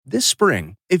This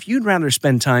spring, if you'd rather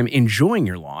spend time enjoying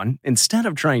your lawn instead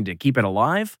of trying to keep it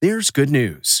alive, there's good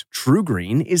news.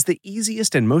 TruGreen is the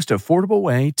easiest and most affordable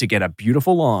way to get a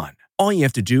beautiful lawn. All you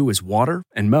have to do is water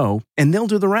and mow, and they'll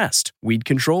do the rest. Weed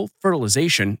control,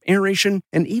 fertilization, aeration,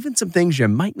 and even some things you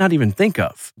might not even think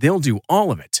of. They'll do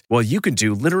all of it, while you can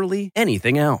do literally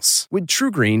anything else. With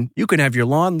TruGreen, you can have your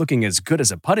lawn looking as good as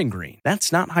a putting green.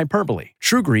 That's not hyperbole.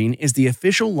 TruGreen is the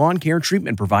official lawn care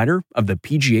treatment provider of the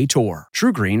PGA Tour.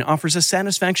 TruGreen offers a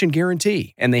satisfaction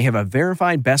guarantee, and they have a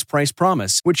verified best price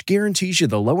promise, which guarantees you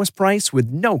the lowest price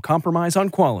with no compromise on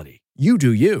quality. You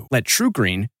do you. Let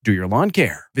TruGreen do your lawn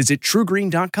care. Visit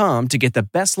TruGreen.com to get the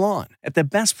best lawn at the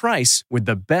best price with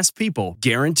the best people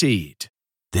guaranteed.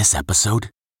 This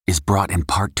episode is brought in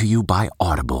part to you by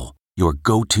Audible, your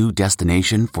go-to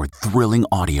destination for thrilling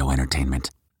audio entertainment.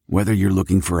 Whether you're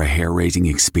looking for a hair-raising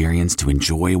experience to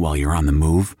enjoy while you're on the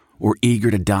move or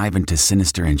eager to dive into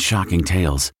sinister and shocking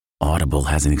tales, Audible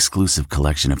has an exclusive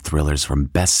collection of thrillers from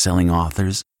best-selling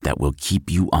authors that will keep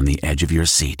you on the edge of your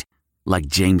seat. Like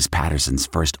James Patterson's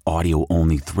first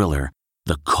audio-only thriller,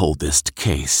 The Coldest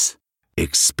Case.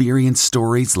 Experience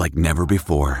stories like never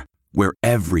before, where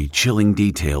every chilling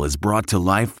detail is brought to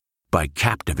life by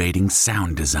captivating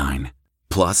sound design.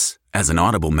 Plus, as an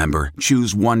Audible member,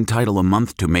 choose one title a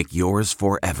month to make yours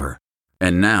forever.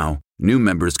 And now, new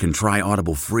members can try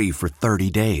Audible free for 30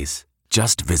 days.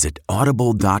 Just visit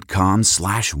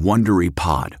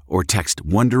audible.com/WonderyPod or text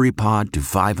WonderyPod to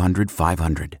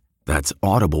 500-500. That's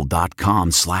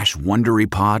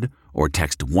audible.com/WonderyPod or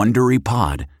text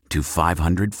WonderyPod to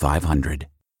 500-500.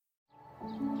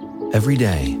 Every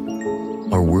day,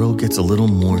 our world gets a little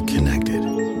more connected,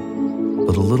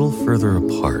 but a little further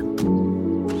apart.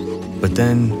 But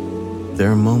then, there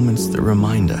are moments that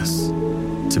remind us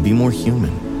to be more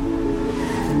human.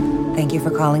 Thank you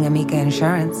for calling Amica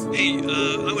Insurance. Hey,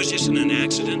 I was just in an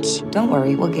accident. Don't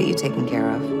worry, we'll get you taken care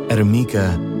of. At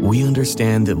Amica, we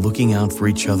understand that looking out for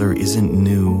each other isn't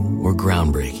new or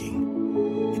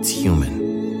groundbreaking. It's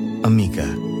human.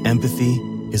 Amica, empathy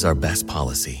is our best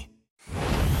policy.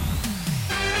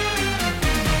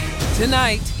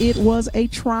 Tonight, it was a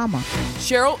trauma.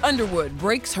 Cheryl Underwood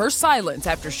breaks her silence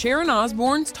after Sharon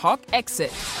Osbourne's talk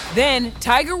exit. Then,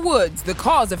 Tiger Woods, the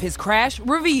cause of his crash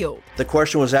revealed. The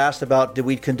question was asked about, did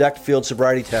we conduct field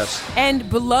sobriety tests? And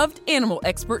beloved animal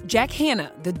expert Jack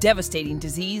Hanna, the devastating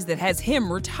disease that has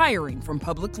him retiring from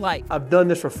public life. I've done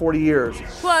this for 40 years.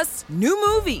 Plus, new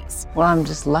movies. Well, I'm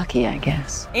just lucky, I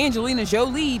guess. Angelina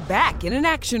Jolie back in an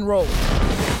action role.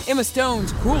 Emma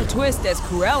Stone's cruel twist as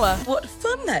Cruella. What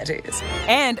fun that is.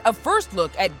 And a first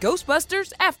look at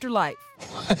Ghostbusters Afterlife.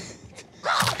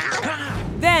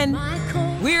 Then,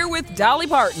 we're with Dolly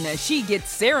Parton as she gets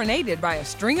serenaded by a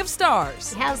string of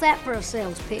stars. How's that for a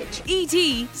sales pitch?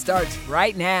 E.T. starts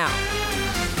right now.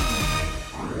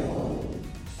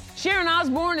 Sharon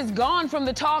Osbourne is gone from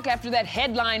the talk after that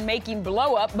headline-making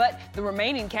blow-up, but the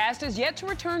remaining cast is yet to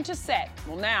return to set.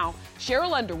 Well, now,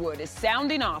 Cheryl Underwood is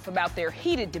sounding off about their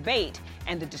heated debate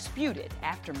and the disputed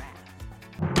aftermath.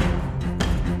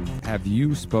 Have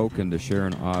you spoken to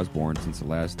Sharon Osbourne since the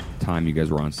last time you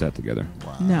guys were on set together?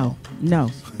 Wow.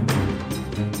 No.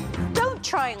 Don't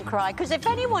try and cry, because if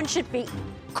anyone should be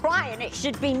crying, it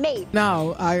should be me.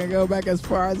 No, I can go back as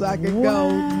far as I can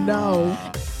go. No.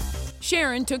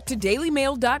 Sharon took to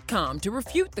DailyMail.com to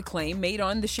refute the claim made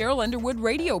on the Cheryl Underwood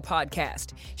radio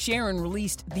podcast. Sharon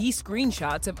released these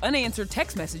screenshots of unanswered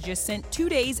text messages sent 2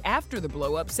 days after the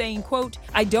blow-up saying, quote,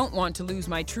 "I don't want to lose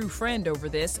my true friend over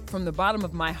this. From the bottom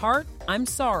of my heart, I'm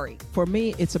sorry." For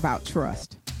me, it's about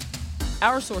trust.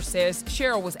 Our source says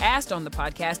Cheryl was asked on the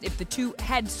podcast if the two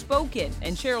had spoken,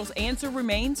 and Cheryl's answer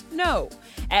remains no.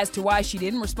 As to why she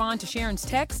didn't respond to Sharon's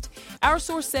text, our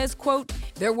source says, quote,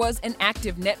 "There was an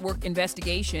active network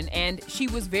investigation, and she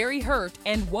was very hurt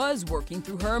and was working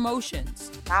through her emotions."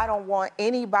 I don't want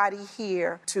anybody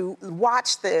here to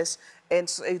watch this and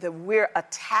say that we're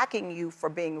attacking you for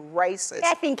being racist.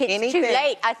 I think it's too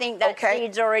late. I think that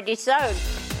seed's already sown.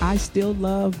 I still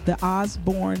love the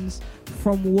Osbournes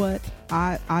from what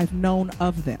I've known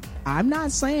of them. I'm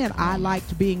not saying I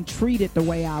liked being treated the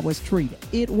way I was treated.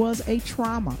 It was a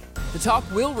trauma. The talk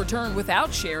will return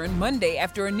without Sharon Monday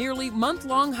after a nearly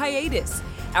month-long hiatus.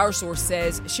 Our source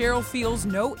says Cheryl feels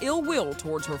no ill will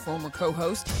towards her former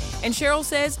co-host, and Cheryl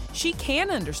says she can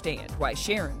understand why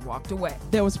Sharon walked away.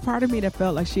 There was part of me that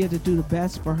felt like she had to do the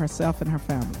best for herself and her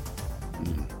family.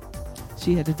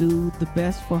 She had to do the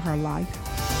best for her life.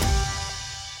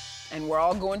 And we're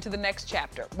all going to the next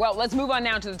chapter. Well, let's move on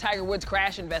now to the Tiger Woods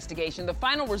crash investigation. The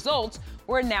final results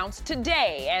were announced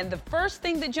today, and the first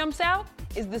thing that jumps out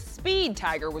is the speed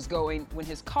Tiger was going when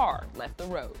his car left the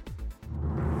road.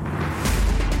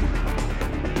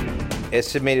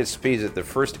 Estimated speeds at the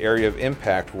first area of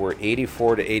impact were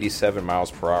 84 to 87 miles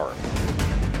per hour.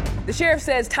 The sheriff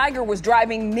says Tiger was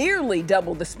driving nearly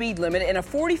double the speed limit in a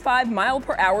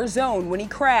 45-mile-per-hour zone when he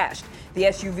crashed. The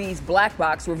SUV's black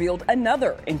box revealed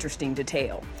another interesting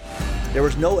detail. There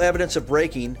was no evidence of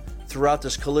braking throughout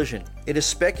this collision. It is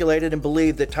speculated and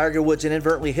believed that Tiger Woods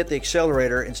inadvertently hit the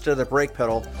accelerator instead of the brake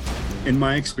pedal. In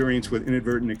my experience with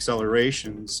inadvertent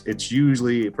accelerations, it's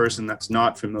usually a person that's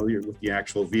not familiar with the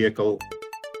actual vehicle.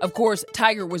 Of course,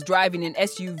 Tiger was driving an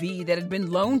SUV that had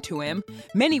been loaned to him.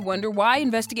 Many wonder why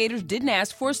investigators didn't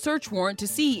ask for a search warrant to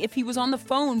see if he was on the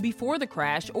phone before the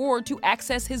crash or to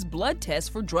access his blood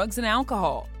test for drugs and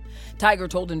alcohol. Tiger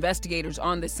told investigators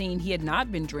on the scene he had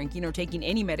not been drinking or taking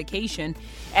any medication.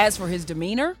 As for his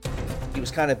demeanor, he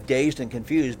was kind of dazed and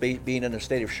confused, being in a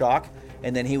state of shock.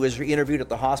 And then he was interviewed at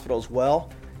the hospital as well,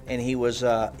 and he was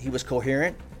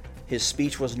coherent. His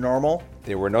speech was normal.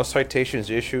 There were no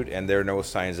citations issued, and there are no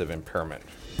signs of impairment.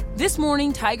 This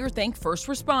morning, Tiger thanked first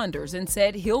responders and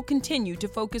said he'll continue to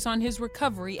focus on his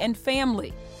recovery and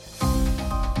family.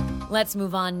 Let's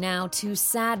move on now to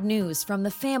sad news from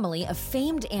the family of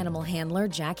famed animal handler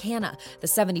Jack Hanna. The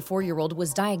 74-year-old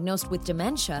was diagnosed with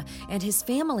dementia, and his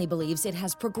family believes it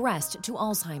has progressed to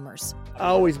Alzheimer's. I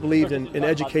always believed in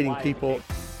educating people.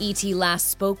 E.T. last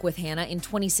spoke with Hanna in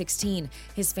 2016.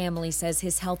 His family says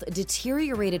his health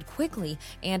deteriorated quickly,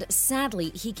 and sadly,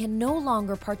 he can no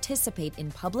longer participate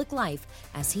in public life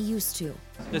as he used to.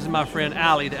 This is my friend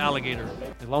Allie, the alligator.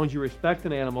 As long as you respect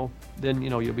an animal, then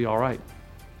you'll be all right.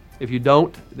 If you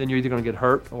don't, then you're either going to get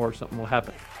hurt or something will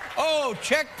happen. Oh,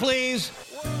 check, please.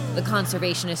 The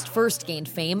conservationist first gained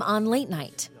fame on Late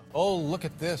Night. Oh, look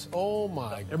at this. Oh, my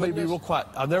goodness. Everybody be real quiet.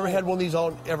 I've never had one of these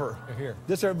on ever. Here.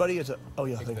 This, everybody, is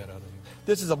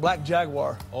this is a black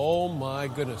jaguar. Oh, my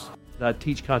goodness. I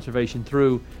teach conservation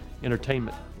through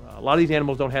entertainment. A lot of these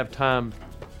animals don't have time.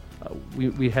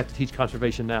 We have to teach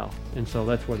conservation now, and so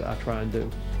that's what I try and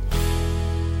do.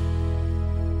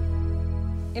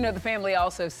 You know, the family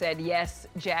also said, yes,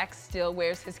 Jack still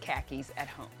wears his khakis at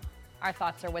home. Our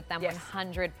thoughts are with them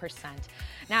 100%.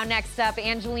 Now, next up,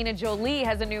 Angelina Jolie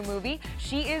has a new movie.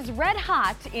 She is red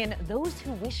hot in Those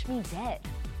Who Wish Me Dead.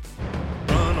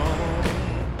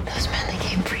 Those men, they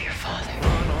came for your father.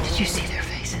 Did you see their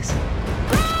faces?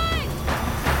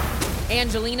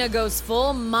 Angelina goes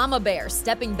full mama bear,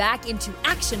 stepping back into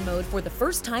action mode for the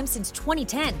first time since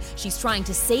 2010. She's trying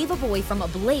to save a boy from a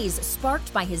blaze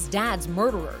sparked by his dad's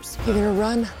murderers. You're gonna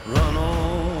run. Run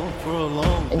on for a long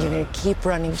time. And you're gonna keep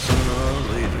running. Sooner or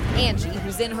later. Angie,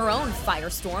 who's in her own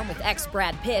firestorm with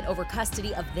ex-Brad Pitt over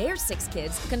custody of their 6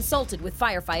 kids, consulted with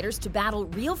firefighters to battle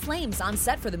real flames on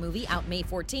set for the movie out May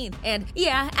 14th. And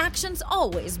yeah, action's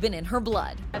always been in her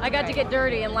blood. I got to get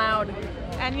dirty and loud.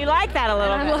 And you like that a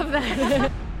little bit. I love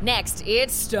that. Next,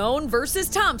 it's Stone versus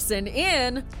Thompson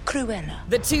in Cruella.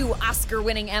 The two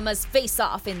Oscar-winning Emmas face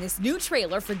off in this new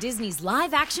trailer for Disney's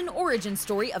live-action origin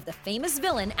story of the famous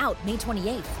villain out May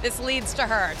 28th. This leads to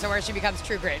her, to where she becomes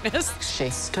true greatness. She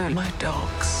stole my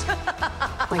dogs.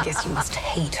 I guess you must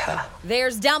hate her.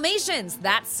 There's Dalmatians,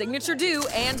 that signature do,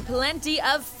 and plenty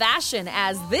of fashion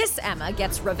as this Emma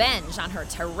gets revenge on her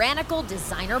tyrannical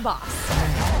designer boss.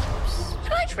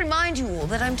 I'd like to remind you all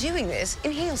that I'm doing this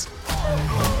in heels.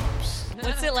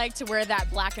 What's it like to wear that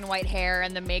black and white hair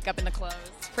and the makeup and the clothes?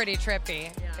 It's pretty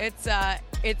trippy.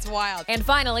 It's wild. And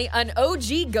finally, an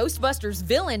OG Ghostbusters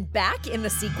villain back in the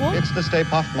sequel. It's the Stay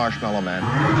Puft Marshmallow Man.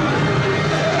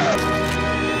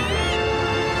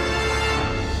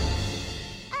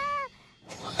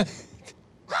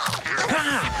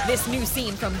 This new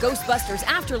scene from Ghostbusters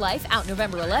Afterlife, out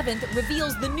November 11th,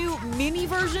 reveals the new mini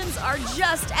versions are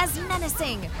just as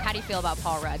menacing. How do you feel about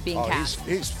Paul Rudd being cast?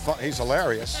 He's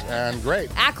hilarious and great.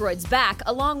 Aykroyd's back,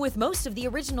 along with most of the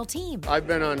original team. I've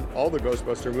been on all the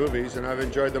Ghostbuster movies, and I've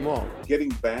enjoyed them all. Getting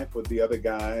back with the other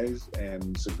guys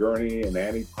and Sigourney and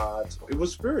Annie Potts, it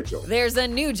was spiritual. There's a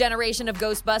new generation of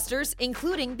Ghostbusters,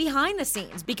 including behind the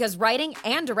scenes, because writing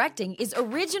and directing is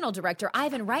original director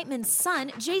Ivan Reitman's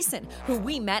son, Jason, who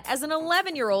we met as an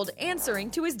 11-year-old answering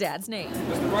to his dad's name.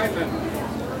 Mr.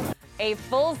 Reitman. A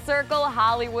full circle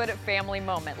Hollywood family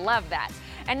moment. Love that.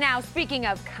 And now, speaking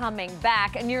of coming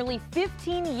back, nearly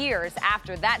 15 years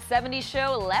after that 70s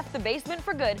show left the basement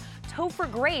for good,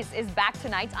 Topher Grace is back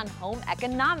tonight on Home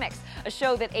Economics, a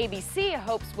show that ABC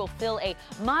hopes will fill a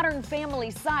modern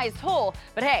family-sized hole.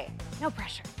 But hey, no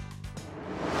pressure.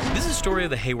 This is a story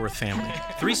of the Hayworth family.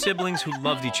 3 siblings who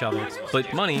loved each other,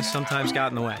 but money sometimes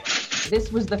got in the way.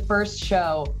 This was the first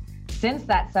show since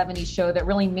that 70s show that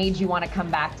really made you want to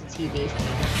come back to TV.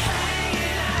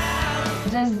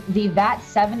 Does the That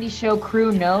 70s Show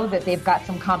crew know that they've got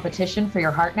some competition for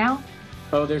your heart now?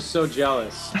 Oh, they're so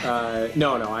jealous. I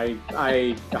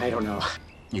don't know.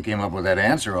 You came up with that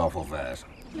answer awful fast.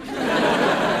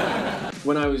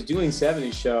 When I was doing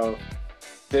 70s Show,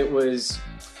 it was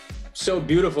so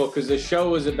beautiful because the show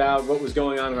was about what was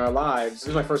going on in our lives. This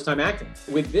was my first time acting.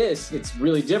 With this, it's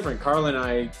really different. Carla and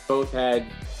I both had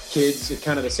kids at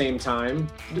kind of the same time.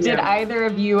 Did either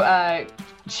of you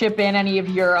chip in any of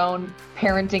your own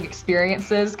parenting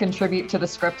experiences, contribute to the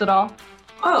script at all?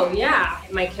 Oh, yeah.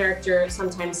 My character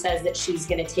sometimes says that she's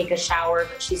going to take a shower,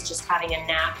 but she's just having a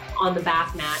nap on the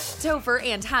bath mat. Topher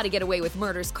and How to Get Away with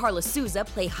Murder's Carla Souza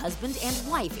play husband and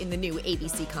wife in the new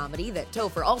ABC comedy that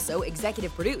Topher also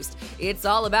executive produced. It's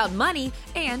all about money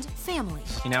and family.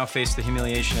 He now faced the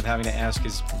humiliation of having to ask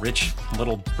his rich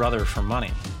little brother for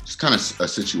money. It's kind of a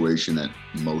situation that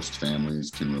most families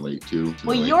can relate to.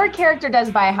 Well, your character does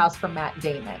buy a house from Matt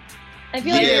Damon. I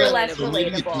feel like you're less so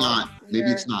relatable. Maybe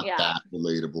it's not that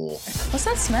relatable. What's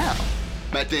that smell?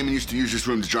 Matt Damon used to use this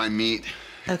room to dry meat.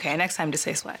 Okay, next time just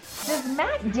say sweat. Does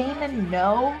Matt Damon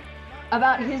know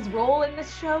about his role in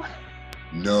this show?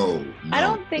 No. I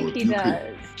don't think he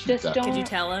does. Just don't. Could you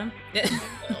tell him?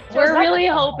 We're really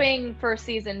hoping for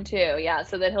season 2, yeah,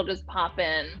 so that he'll just pop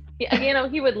in. You know,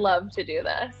 he would love to do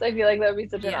this. I feel like that would be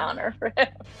such an honor for him.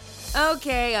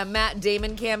 Okay, a Matt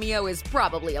Damon cameo is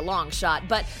probably a long shot,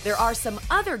 but there are some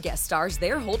other guest stars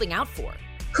they're holding out for.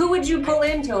 Who would you pull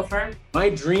in, Topher? My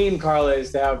dream, Carla,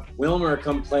 is to have Wilmer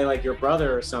come play like your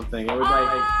brother or something.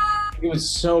 It would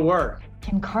so work.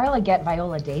 Can Carla get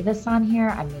Viola Davis on here?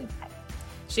 I mean,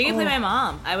 she can play my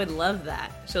mom. I would love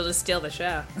that. She'll just steal the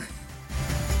show.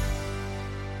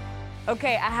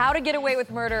 Okay, a How to Get Away with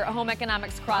Murder, a home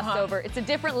economics crossover. It's a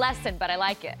different lesson, but I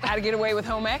like it. How to Get Away with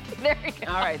Home Ec? There you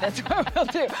go. All right, that's what we'll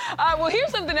do. Well,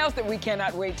 here's something else that we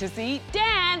cannot wait to see.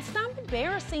 Dan, stop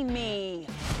embarrassing me.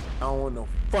 I don't want no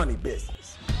funny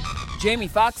business. Jamie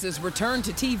Foxx's return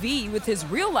to TV with his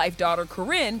real-life daughter,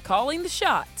 Corinne, calling the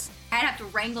shots. I'd have to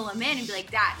wrangle him in and be like,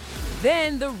 Dad.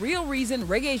 Then the real reason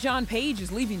Regé-Jean Page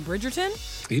is leaving Bridgerton.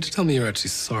 You need to tell me you're actually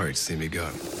sorry to see me go.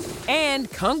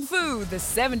 And Kung Fu, the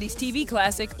 70s TV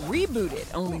classic, rebooted,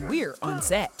 only we're on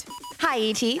set. Hi,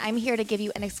 E.T. I'm here to give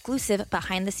you an exclusive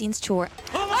behind-the-scenes tour.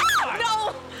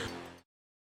 No!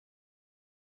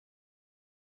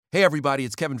 Hey, everybody,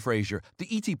 it's Kevin Frazier. The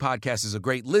ET Podcast is a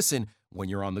great listen when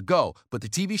you're on the go, but the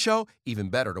TV show, even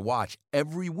better to watch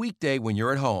every weekday when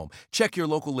you're at home. Check your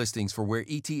local listings for where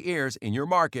ET airs in your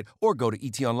market or go to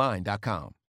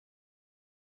etonline.com.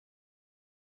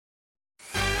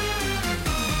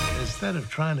 Instead of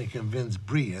trying to convince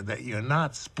Bria that you're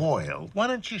not spoiled, why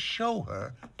don't you show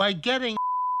her by getting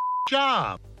a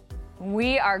job?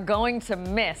 We are going to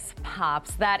miss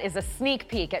Pops. That is a sneak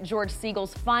peek at George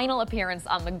Segal's final appearance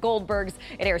on The Goldbergs.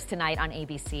 It airs tonight on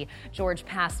ABC. George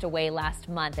passed away last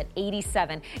month at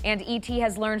 87, and E.T.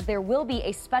 has learned there will be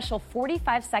a special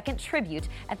 45-second tribute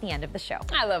at the end of the show.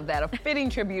 I love that, a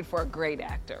fitting tribute for a great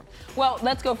actor. Well,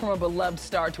 let's go from a beloved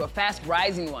star to a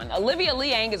fast-rising one. Olivia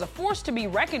Liang is a force to be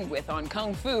reckoned with on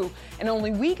Kung Fu, and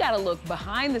only we got a look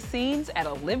behind the scenes at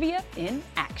Olivia in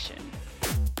action.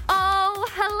 Oh,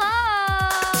 hello!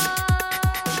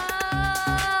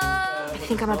 I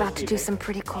think I'm about to do some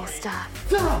pretty cool stuff.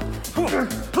 Don't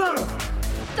hurt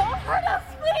us,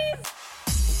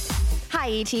 please! Hi,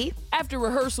 E.T. After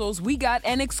rehearsals, we got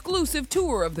an exclusive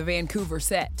tour of the Vancouver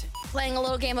set. Playing a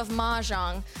little game of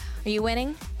Mahjong. Are you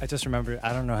winning? I just remembered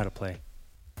I don't know how to play.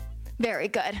 Very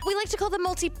good. We like to call the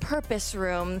multi-purpose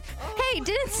room. Hey,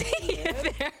 didn't see you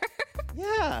there.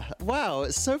 Yeah, wow,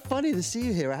 it's so funny to see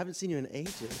you here. I haven't seen you in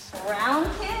ages. Round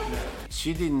kid?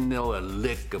 She didn't know a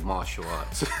lick of martial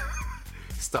arts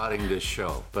starting this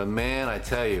show. But man, I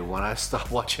tell you, when I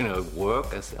start watching her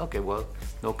work, I say, okay, well,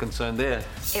 no concern there.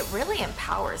 It really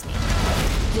empowers me.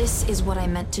 This is what I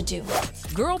meant to do.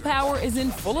 Girl power is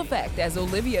in full effect as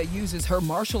Olivia uses her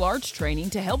martial arts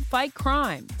training to help fight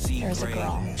crime. There's a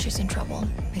girl. She's in trouble.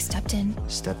 I stepped in.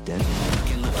 Stepped in?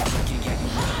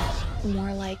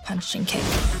 More like punch and kick.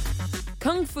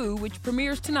 Kung Fu, which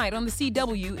premieres tonight on the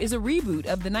CW, is a reboot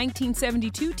of the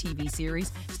 1972 TV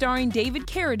series starring David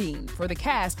Carradine. For the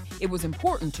cast, it was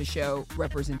important to show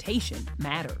representation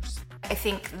matters. I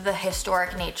think the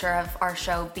historic nature of our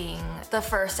show being the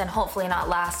first and hopefully not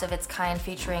last of its kind,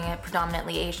 featuring a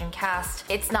predominantly Asian cast,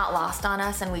 it's not lost on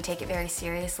us and we take it very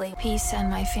seriously. Peace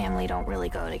and my family don't really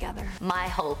go together. My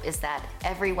hope is that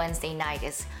every Wednesday night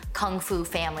is Kung Fu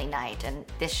family night, and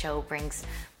this show brings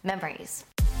memories.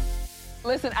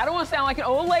 Listen, I don't want to sound like an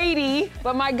old lady,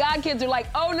 but my godkids are like,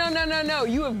 oh, no.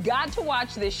 You have got to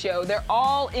watch this show. They're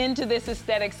all into this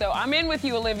aesthetic, so I'm in with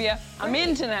you, Olivia. I'm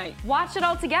in tonight. Watch it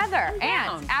all together.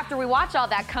 And after we watch all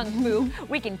that kung fu,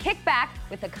 we can kick back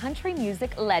with a country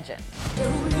music legend.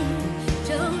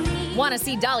 Want to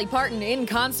see Dolly Parton in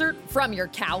concert from your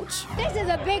couch? This is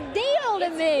a big deal to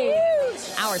me.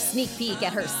 Our sneak peek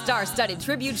at her star-studded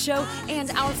tribute show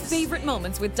and our favorite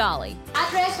moments with Dolly. I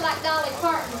dressed like Dolly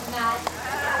Parton tonight.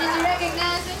 Did you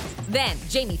recognize me? Then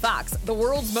Jamie Foxx, the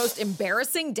world's most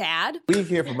embarrassing dad. We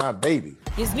here for my baby.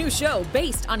 His new show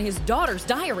based on his daughter's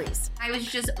diaries. I was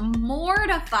just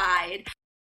mortified.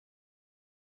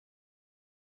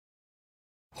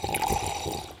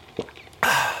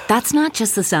 That's not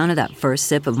just the sound of that first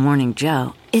sip of Morning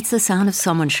Joe. It's the sound of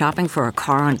someone shopping for a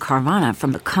car on Carvana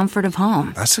from the comfort of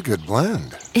home. That's a good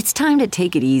blend. It's time to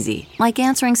take it easy, like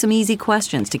answering some easy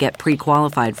questions to get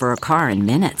pre-qualified for a car in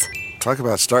minutes. Talk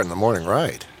about starting the morning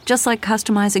right. Just like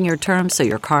customizing your terms so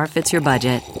your car fits your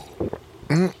budget.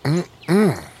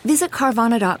 Visit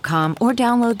Carvana.com or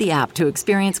download the app to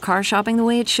experience car shopping the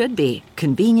way it should be.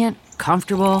 Convenient,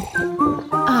 comfortable.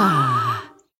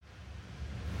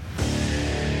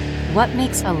 What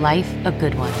makes a life a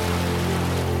good one?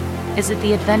 Is it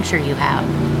the adventure you have?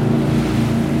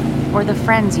 Or the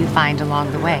friends you find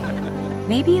along the way?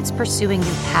 Maybe it's pursuing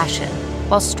your passion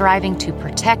while striving to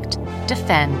protect,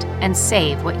 defend, and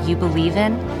save what you believe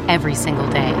in every single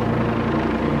day.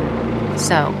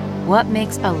 So, what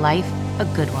makes a life a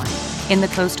good one? In the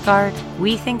Coast Guard,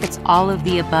 we think it's all of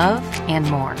the above and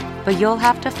more, but you'll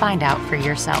have to find out for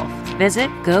yourself. Visit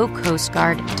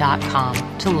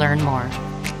gocoastguard.com to learn more.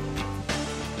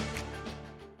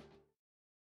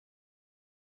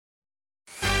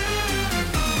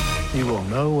 You will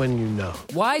know when you know.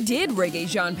 Why did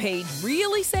Regé-Jean Page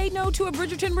really say no to a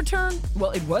Bridgerton return?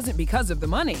 Well, it wasn't because of the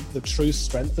money. The true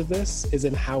strength of this is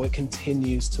in how it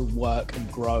continues to work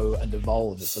and grow and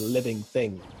evolve. It's a living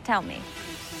thing. Tell me.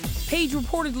 Page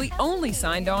reportedly only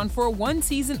signed on for a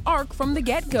one-season arc from the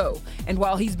get-go. And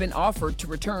while he's been offered to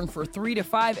return for 3 to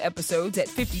 5 episodes at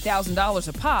 $50,000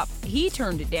 a pop, he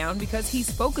turned it down because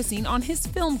he's focusing on his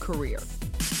film career.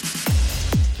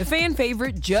 The fan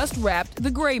favorite just wrapped The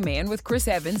Gray Man with Chris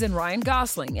Evans and Ryan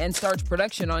Gosling and starts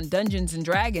production on Dungeons &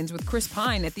 Dragons with Chris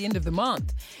Pine at the end of the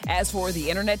month. As for the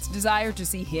internet's desire to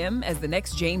see him as the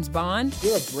next James Bond, If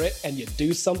you're a Brit and you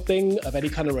do something of any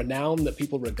kind of renown that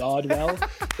people regard well,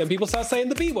 then people start saying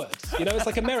the B word. You know, it's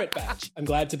like a merit badge. I'm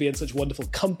glad to be in such wonderful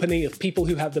company of people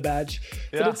who have the badge,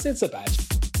 but it's a badge.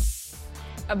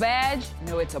 a badge?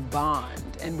 No, it's a bond.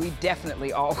 And we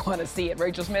definitely all want to see it.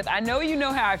 Rachel Smith, I know you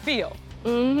know how I feel.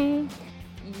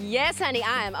 Yes, honey,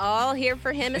 I am all here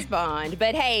for him as Bond.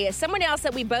 But hey, someone else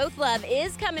that we both love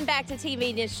is coming back to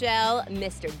TV this show,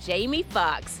 Mr. Jamie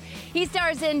Foxx. He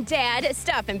stars in Dad,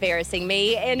 Stop Embarrassing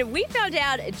Me, and we found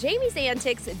out Jamie's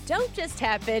antics don't just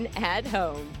happen at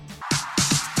home.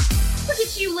 Look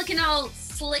at you looking all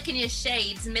slick in your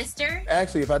shades, mister.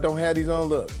 Actually, if I don't have these on,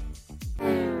 look.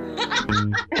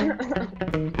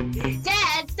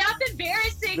 Dad, stop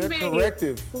embarrassing They're me.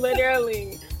 corrective.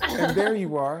 Literally. And there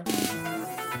you are.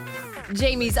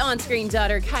 Jamie's on-screen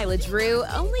daughter, Kyla Drew,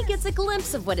 only gets a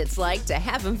glimpse of what it's like to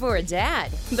have him for a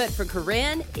dad. But for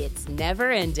Corinne, it's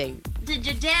never ending. Did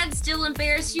your dad still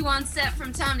embarrass you on set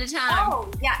from time to time?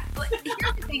 Oh, yeah. But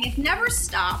here's the thing, it's never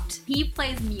stopped. He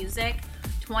plays music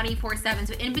 24/7,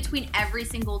 so in between every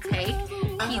single take,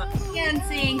 he's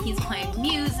dancing, he's playing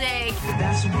music.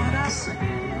 That's what I say.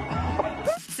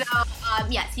 So,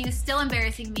 yes, he was still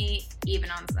embarrassing me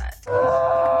even on set.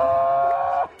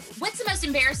 What's the most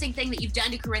embarrassing thing that you've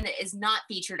done to Corinne that is not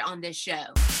featured on this show?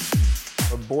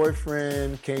 Her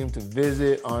boyfriend came to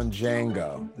visit on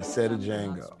Django, the set of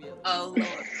Django. Oh,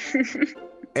 Lord.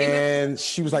 And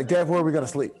she was like, Dad, where are we gonna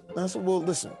sleep? And I said, well,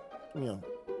 listen, you know,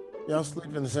 y'all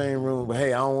sleep in the same room, but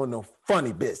hey, I don't want no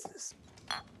funny business.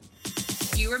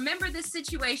 Do you remember this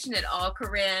situation at all,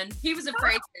 Corinne? He was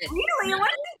afraid that... Really? What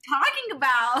are you talking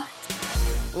about?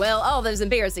 Well, all those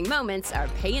embarrassing moments are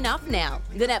paying off now.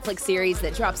 The Netflix series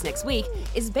that drops next week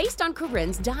is based on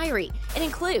Corinne's diary. It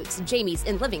includes Jamie's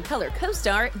In Living Color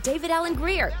co-star David Alan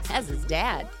Grier as his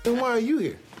dad. And why are you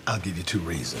here? I'll give you 2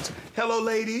 reasons. Hello,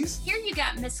 ladies. Here you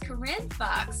got Miss Corinne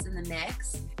Foxx in the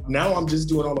mix. Now I'm just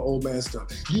doing all the old man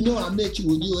stuff. You know, I met you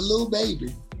when you were a little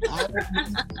baby.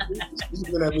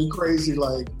 Looking at me crazy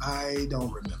like, I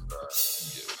don't remember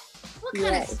you. What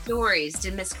kind of stories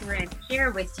did Miss Corinne share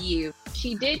with you?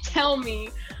 She did tell me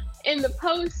in the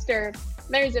poster,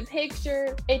 there's a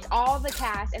picture, it's all the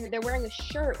cast, and they're wearing a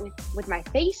shirt with my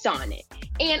face on it.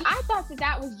 And I thought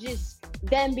that was just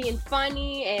them being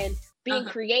funny and being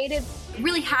creative. It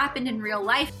really happened in real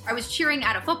life. I was cheering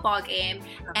at a football game,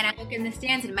 and I look in the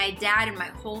stands, and my dad and my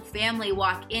whole family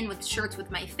walk in with shirts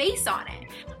with my face on it.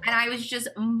 And I was just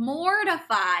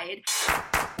mortified.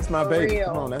 That's my baby.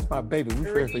 Come on, that's my baby.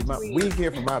 We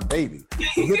here for my baby.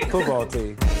 Good football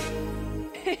team.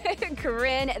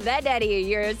 Corinne, that daddy of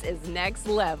yours is next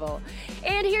level.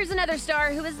 And here's another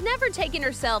star who has never taken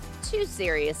herself too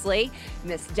seriously,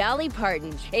 Miss Dolly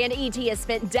Parton. And E.T. has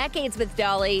spent decades with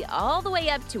Dolly, all the way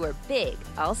up to her big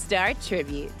all-star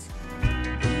tribute.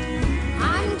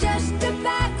 I'm just a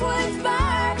backwoods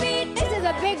Barbie. This is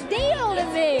a big deal to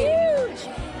me. Huge.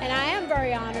 And I am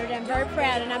very honored and very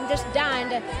proud, and I'm just dying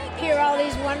to hear all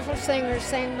these wonderful singers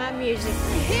sing my music.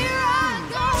 Here I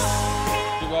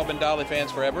go. We've all been Dolly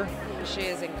fans forever. She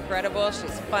is incredible.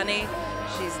 She's funny.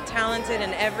 She's talented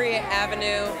in every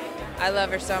avenue. I love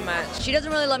her so much. She doesn't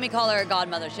really let me call her a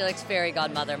godmother. She likes fairy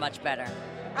godmother much better.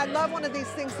 I love one of these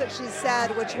things that she said,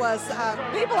 which was,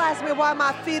 people ask me why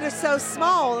my feet are so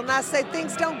small, and I say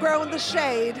things don't grow in the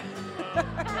shade.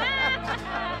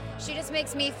 She just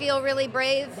makes me feel really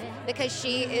brave because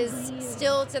she is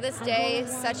still to this day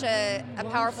such a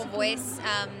powerful voice.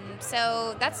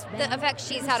 So that's the effect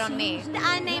she's had on me.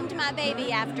 I named my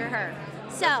baby after her.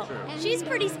 So she's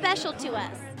pretty special to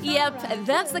us. Yep,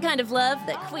 that's the kind of love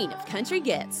that Queen of Country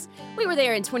gets. We were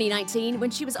there in 2019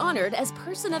 when she was honored as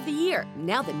Person of the Year.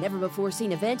 Now the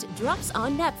never-before-seen event drops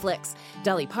on Netflix.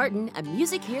 Dolly Parton, A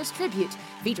Music Here's Tribute,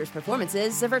 features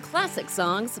performances of her classic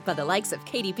songs by the likes of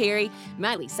Katy Perry,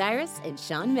 Miley Cyrus, and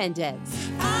Shawn Mendes.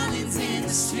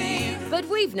 But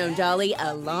we've known Dolly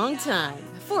a long time.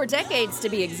 4 decades to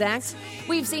be exact.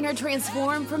 We've seen her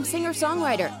transform from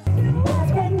singer-songwriter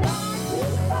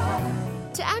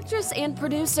to actress and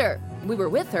producer. We were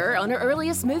with her on her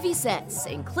earliest movie sets,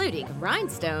 including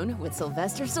Rhinestone with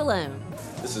Sylvester Stallone.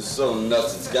 This is so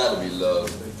nuts, it's gotta be love.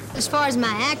 As far as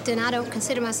my acting, I don't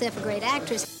consider myself a great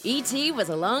actress. E.T. was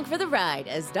along for the ride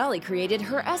as Dolly created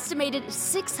her estimated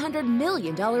 $600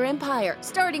 million empire,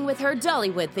 starting with her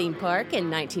Dollywood theme park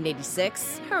in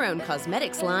 1986, her own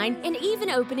cosmetics line, and even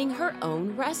opening her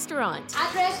own restaurant. I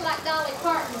dressed like Dolly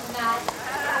Parton tonight.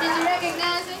 Did you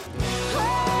recognize me?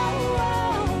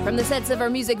 From the sets of her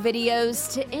music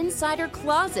videos to inside her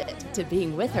closet to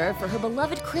being with her for her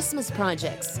beloved Christmas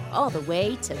projects, all the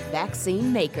way to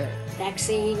Vaccine Maker.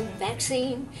 Vaccine,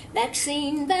 vaccine,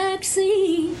 vaccine,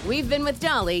 vaccine. We've been with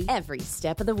Dolly every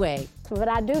step of the way. But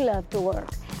I do love to work,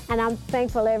 and I'm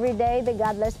thankful every day that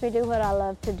God lets me do what I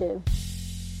love to do.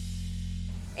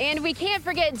 And we can't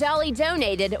forget Dolly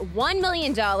donated $1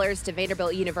 million to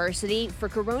Vanderbilt University for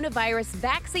coronavirus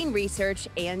vaccine research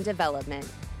and development.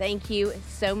 Thank you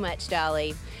so much,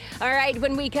 Dolly. All right,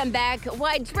 when we come back,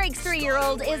 why Drake's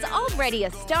 3-year-old is already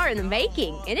a star in the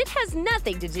making, and it has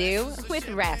nothing to do with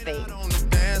rapping.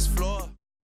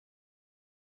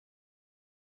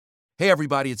 Hey,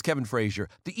 everybody, it's Kevin Frazier.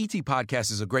 The ET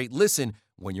Podcast is a great listen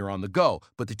when you're on the go,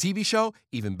 but the TV show,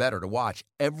 even better to watch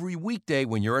every weekday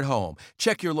when you're at home.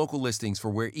 Check your local listings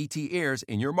for where ET airs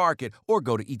in your market or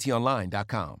go to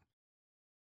etonline.com.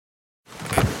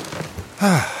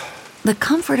 The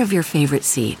comfort of your favorite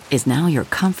seat is now your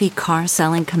comfy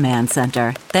car-selling command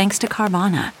center, thanks to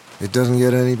Carvana. It doesn't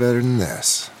get any better than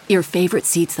this. Your favorite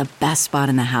seat's the best spot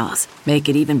in the house. Make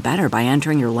it even better by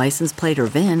entering your license plate or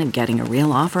VIN and getting a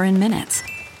real offer in minutes.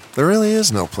 There really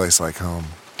is no place like home.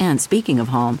 And speaking of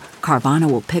home, Carvana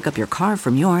will pick up your car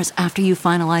from yours after you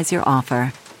finalize your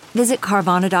offer. Visit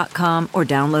Carvana.com or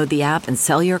download the app and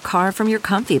sell your car from your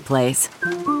comfy place.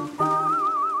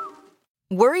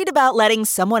 Worried about letting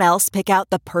someone else pick out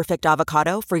the perfect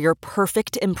avocado for your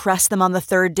perfect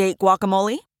impress-them-on-the-third-date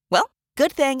guacamole? Well,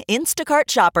 good thing Instacart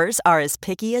shoppers are as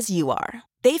picky as you are.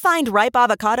 They find ripe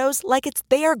avocados like it's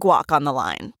their guac on the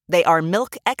line. They are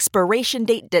milk expiration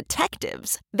date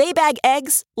detectives. They bag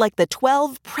eggs like the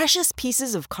 12 precious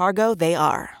pieces of cargo they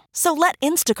are. So let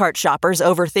Instacart shoppers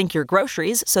overthink your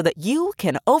groceries so that you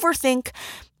can overthink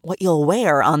what you'll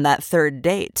wear on that third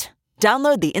date.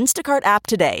 Download the Instacart app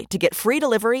today to get free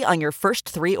delivery on your first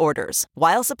 3 orders,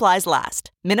 while supplies last.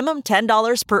 Minimum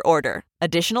 $10 per order.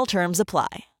 Additional terms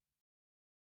apply.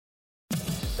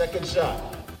 Second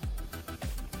shot.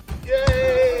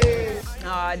 Yay!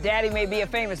 Daddy may be a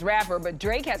famous rapper, but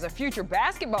Drake has a future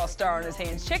basketball star on his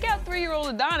hands. Check out 3-year-old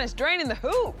Adonis draining the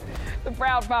hoop. The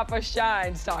proud papa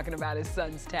shines talking about his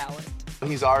son's talent.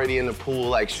 He's already in the pool,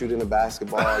 like shooting the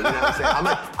basketball. You know what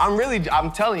I'm saying?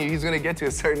 I'm telling you, he's gonna get to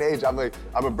a certain age. I'm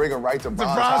gonna bring him right to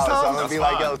Bron's house. I'm gonna be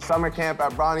like, yo, summer camp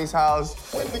at Bronny's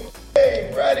house. With the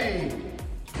game ready.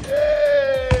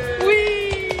 Yay!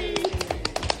 Whee!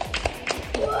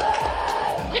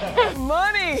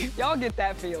 money. Y'all get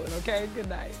that feeling, okay? Good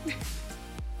night.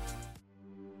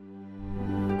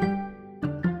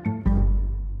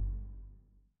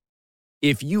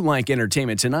 If you like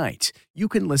Entertainment Tonight, you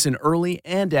can listen early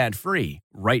and ad-free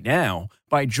right now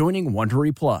by joining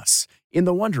Wondery Plus in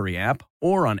the Wondery app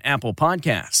or on Apple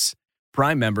Podcasts.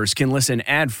 Prime members can listen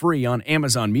ad-free on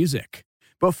Amazon Music.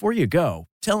 Before you go,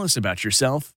 tell us about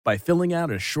yourself by filling out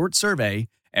a short survey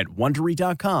at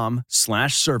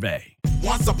Wondery.com/survey.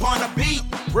 Once upon a beat.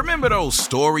 Remember those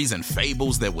stories and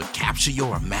fables that would capture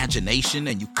your imagination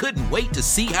and you couldn't wait to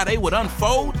see how they would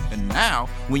unfold? And now,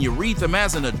 when you read them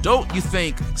as an adult, you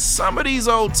think, some of these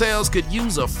old tales could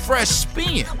use a fresh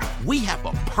spin. We have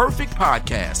a perfect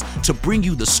podcast to bring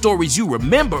you the stories you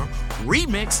remember,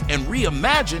 remix, and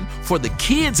reimagine for the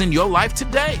kids in your life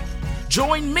today.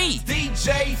 Join me,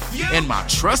 DJ Few, and my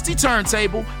trusty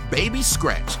turntable, Baby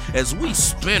Scratch, as we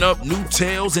spin up new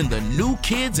tales in the New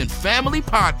Kids and Family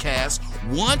podcast,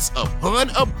 Once Upon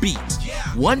a Beat.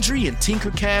 Wondery and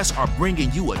Tinkercast are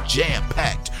bringing you a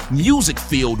jam-packed,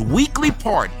 music-filled weekly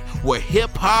party where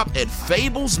hip-hop and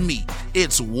fables meet.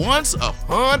 It's Once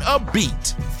Upon a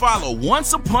Beat. Follow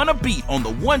Once Upon a Beat on the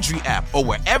Wondery app or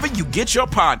wherever you get your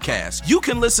podcasts. You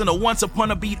can listen to Once Upon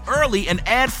a Beat early and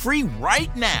ad-free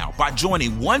right now by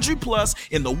joining Wondery Plus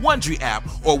in the Wondery app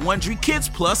or Wondery Kids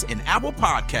Plus in Apple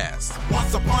Podcasts.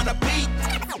 Once Upon a Beat.